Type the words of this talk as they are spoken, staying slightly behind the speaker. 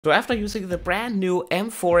So after using the brand new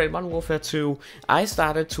M4 in Modern Warfare 2, I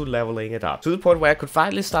started to leveling it up, to the point where I could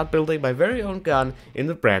finally start building my very own gun in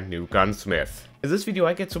the brand new Gunsmith. In this video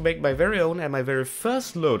I get to make my very own and my very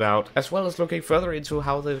first loadout, as well as looking further into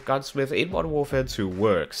how the Gunsmith in Modern Warfare 2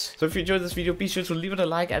 works. So if you enjoyed this video, be sure to leave it a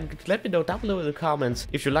like and let me know down below in the comments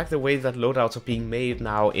if you like the way that loadouts are being made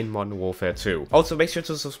now in Modern Warfare 2. Also make sure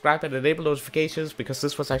to subscribe and enable notifications, because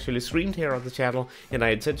this was actually streamed here on the channel and I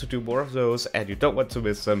intend to do more of those and you don't want to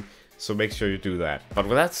miss them, so make sure you do that. But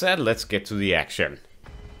with that said, let's get to the action.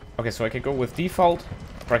 Okay, so I can go with default,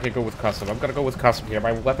 or I can go with custom. I'm gonna go with custom here.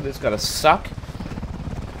 My weapon is gonna suck,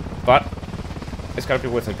 but it's gonna be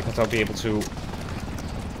worth it because I'll be able to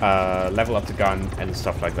level up the gun and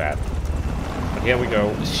stuff like that. But here we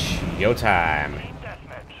go, showtime.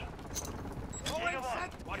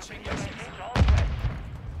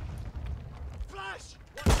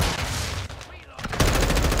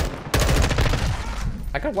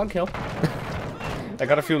 I got one kill. I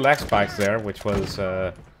got a few lag spikes there, which was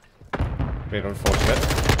a bit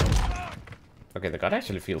unfortunate. Okay, the gun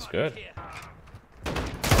actually feels good.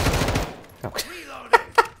 Okay.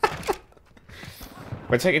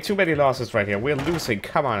 We're taking too many losses right here. We're losing.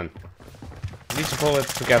 Come on. We need to pull it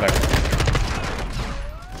together.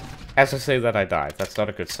 As I say that, I died. That's not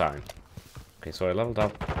a good sign. Okay, so I leveled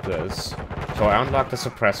up this. So I unlocked the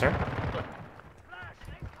suppressor.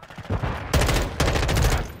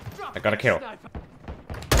 I got a kill.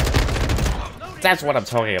 That's what I'm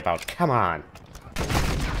talking about. Come on.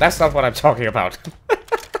 That's not what I'm talking about.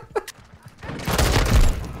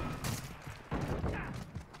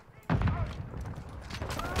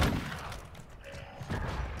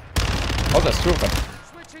 Oh, there's two of them.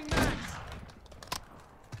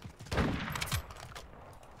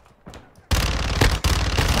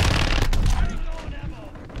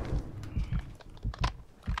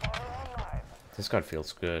 This gun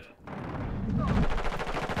feels good.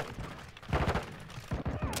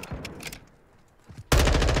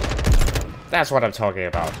 That's what I'm talking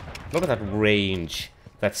about. Look at that range,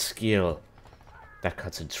 that skill, that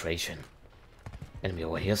concentration. Enemy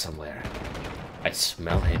over here somewhere. I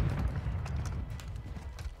smell him.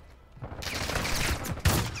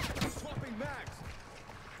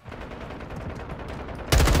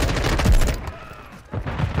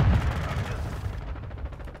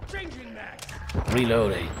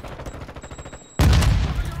 Reloading.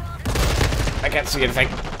 I can't see anything.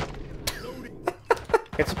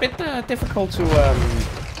 It's a bit difficult to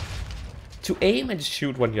aim and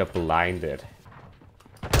shoot when you're blinded.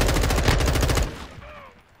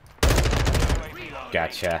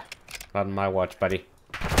 Gotcha. Not on my watch, buddy.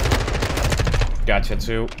 Gotcha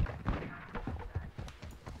too.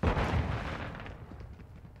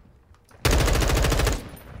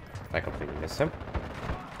 I completely missed him.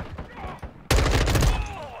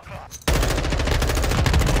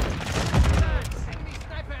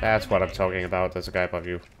 That's what I'm talking about. There's a guy above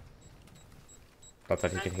you. Not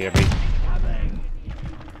that he can hear me.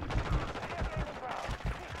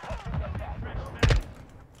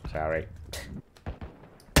 Sorry.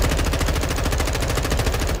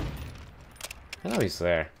 I know he's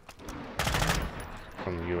there.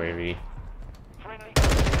 From the UAV.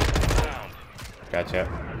 Gotcha.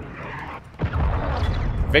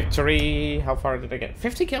 Victory! How far did I get?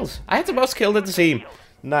 50 kills! I had the most kills in the team!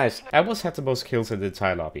 Nice. I almost had the most kills in the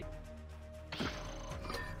entire lobby.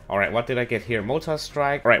 Alright, what did I get here? Mortar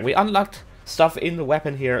strike. Alright, we unlocked stuff in the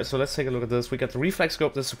weapon here, so let's take a look at this. We got the reflex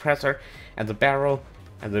scope, the suppressor, and the barrel,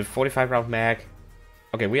 and the 45 round mag.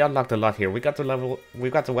 Okay, we unlocked a lot here. We got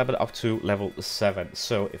the weapon up to level 7.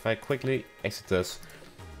 So if I quickly exit this,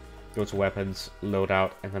 go to weapons,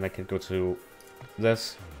 loadout, and then I can go to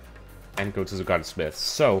this and go to the gunsmith.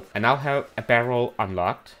 So I now have a barrel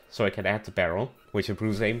unlocked, so I can add the barrel, which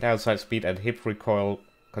improves aim down, sight speed, and hip recoil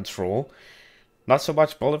control. Not so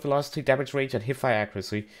much bullet velocity, damage range, and hipfire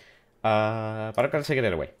accuracy, but I'm gonna take it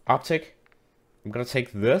anyway. Optic, I'm gonna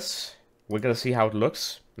take this. We're gonna see how it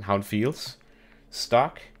looks and how it feels.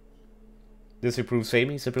 Stock, this improves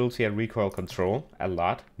aiming stability and recoil control a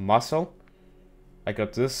lot. Muzzle, I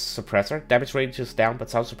got this suppressor. Damage range is down, but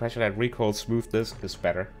sound suppression and recoil smoothness is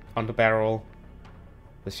better. On the barrel,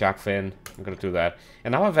 the shark fin, I'm gonna do that.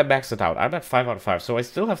 And now I've maxed it out. I'm at 5 out of 5, so I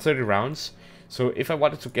still have 30 rounds. So if I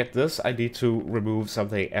wanted to get this, I need to remove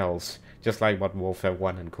something else, just like Modern Warfare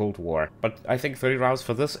 1 and Cold War. But I think 30 rounds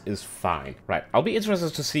for this is fine. Right, I'll be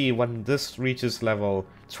interested to see when this reaches level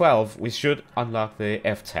 12, we should unlock the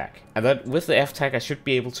F-Tac. And then with the F-Tac, I should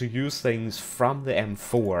be able to use things from the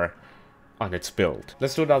M4 on its build.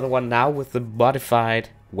 Let's do another one now with the modified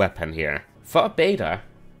weapon here. For a beta,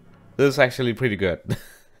 this is actually pretty good.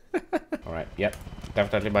 Alright, yep.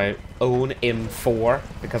 Definitely my own M4,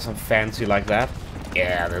 because I'm fancy like that.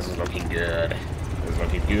 Yeah, this is looking good. This is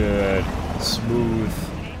looking good. Smooth.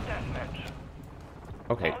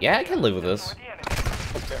 Okay, yeah, I can live with this.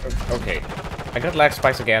 Okay. I got lag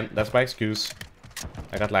spikes again. That's my excuse.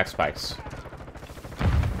 I got lag spikes.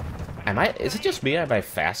 Is it just me? Am I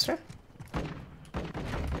faster?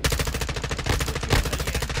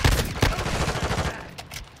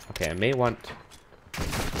 Okay, I may want...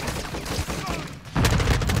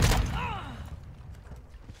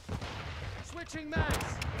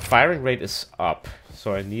 Firing rate is up,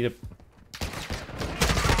 so I need a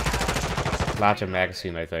larger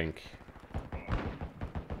magazine, I think.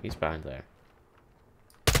 He's behind there.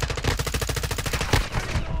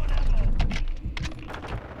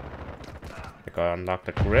 I gotta unlock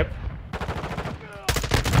the grip.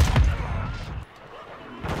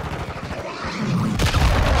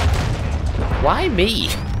 Why me?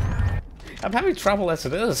 I'm having trouble as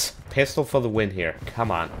it is. Pistol for the win here.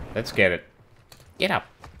 Come on, let's get it. Get up.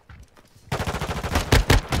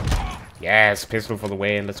 Yes, pistol for the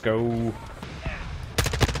win. Let's go.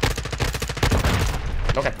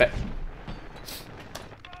 Look at that.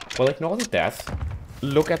 Well, ignore the death.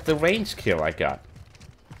 Look at the range kill I got.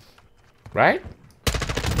 Right?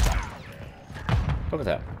 Look at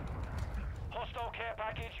that.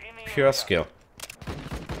 Pure skill.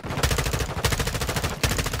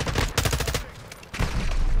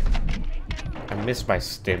 I miss my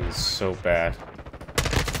stims so bad.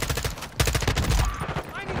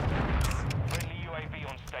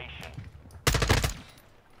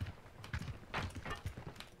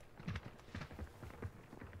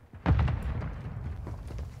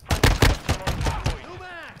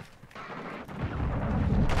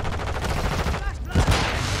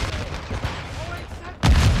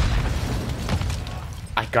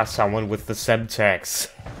 I got someone with the Semtex.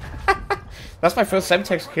 That's my first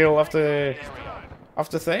Semtex kill of the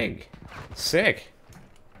thing. Sick.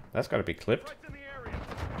 That's gotta be clipped.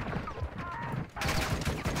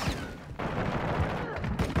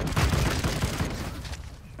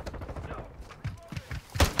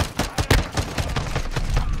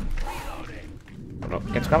 Oh no,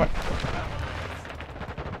 get cover.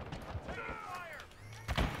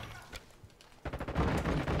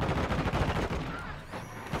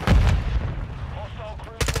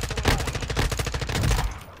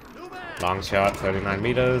 Long shot, 39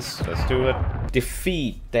 meters. Let's do it.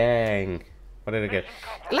 Defeat. Dang. What did I get?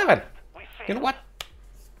 11. You know what?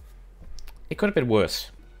 It could have been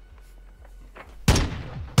worse.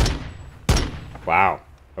 Wow.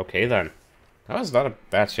 Okay then. That was not a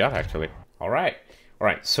bad shot actually. Alright.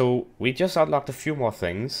 Alright, so we just unlocked a few more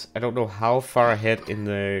things. I don't know how far ahead in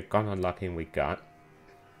the gun unlocking we got.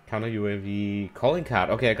 Counter UAV calling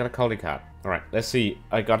card. Okay, I got a calling card. Alright, let's see.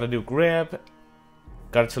 I got a new grip.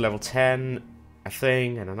 Got it to level 10, a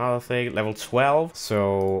thing, and another thing. Level 12.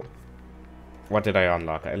 So, what did I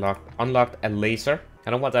unlock? I unlocked a laser.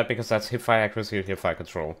 I don't want that because that's hipfire accuracy and hipfire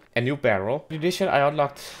control. A new barrel. In addition, I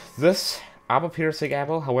unlocked this armor piercing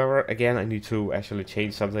ammo. However, again, I need to actually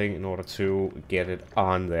change something in order to get it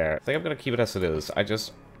on there. I think I'm gonna keep it as it is. I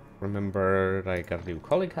just remembered I got a new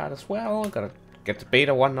calling card as well. Gotta get the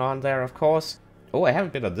beta one on there, of course. Oh, I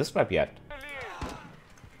haven't been on this map yet.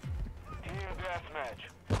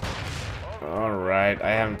 Alright, I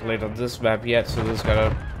haven't played on this map yet, so this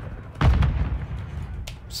gotta...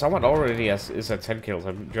 Someone already is at 10 kills.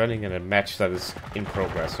 I'm joining in a match that is in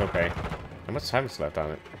progress. Okay. How much time is left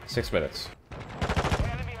on it? 6 minutes.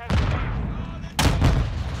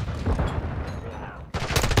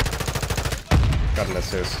 Got an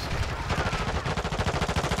assist.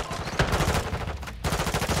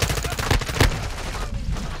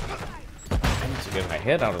 I need to get my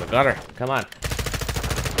head out of the gutter. Come on.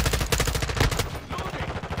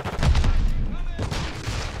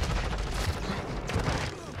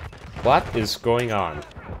 What is going on?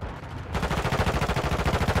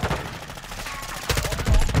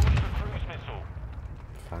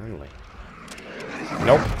 Finally.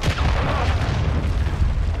 Nope.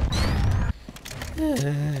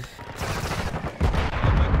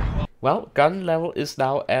 Well, gun level is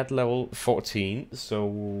now at level 14,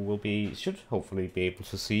 so should hopefully be able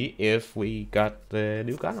to see if we got the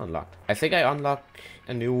new gun unlocked. I think I unlocked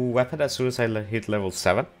a new weapon as soon as I hit level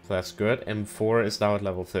 7, so that's good. M4 is now at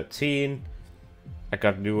level 13. I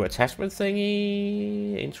got a new attachment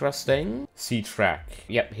thingy, interesting. C-track,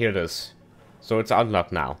 yep, here it is. So it's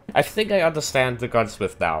unlocked now. I think I understand the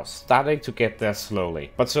Gunsmith now, starting to get there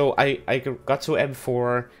slowly. But so I got to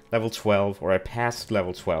M4 level 12, or I passed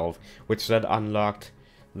level 12, which then unlocked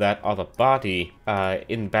that other body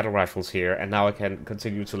in battle rifles here, and now I can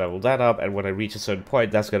continue to level that up, and when I reach a certain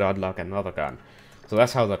point, that's gonna unlock another gun. So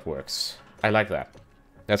that's how that works. I like that.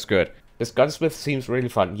 That's good. This Gunsmith seems really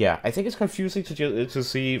fun. Yeah, I think it's confusing to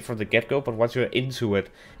see from the get-go, but once you're into it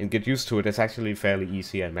and get used to it, it's actually fairly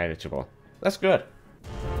easy and manageable. That's good.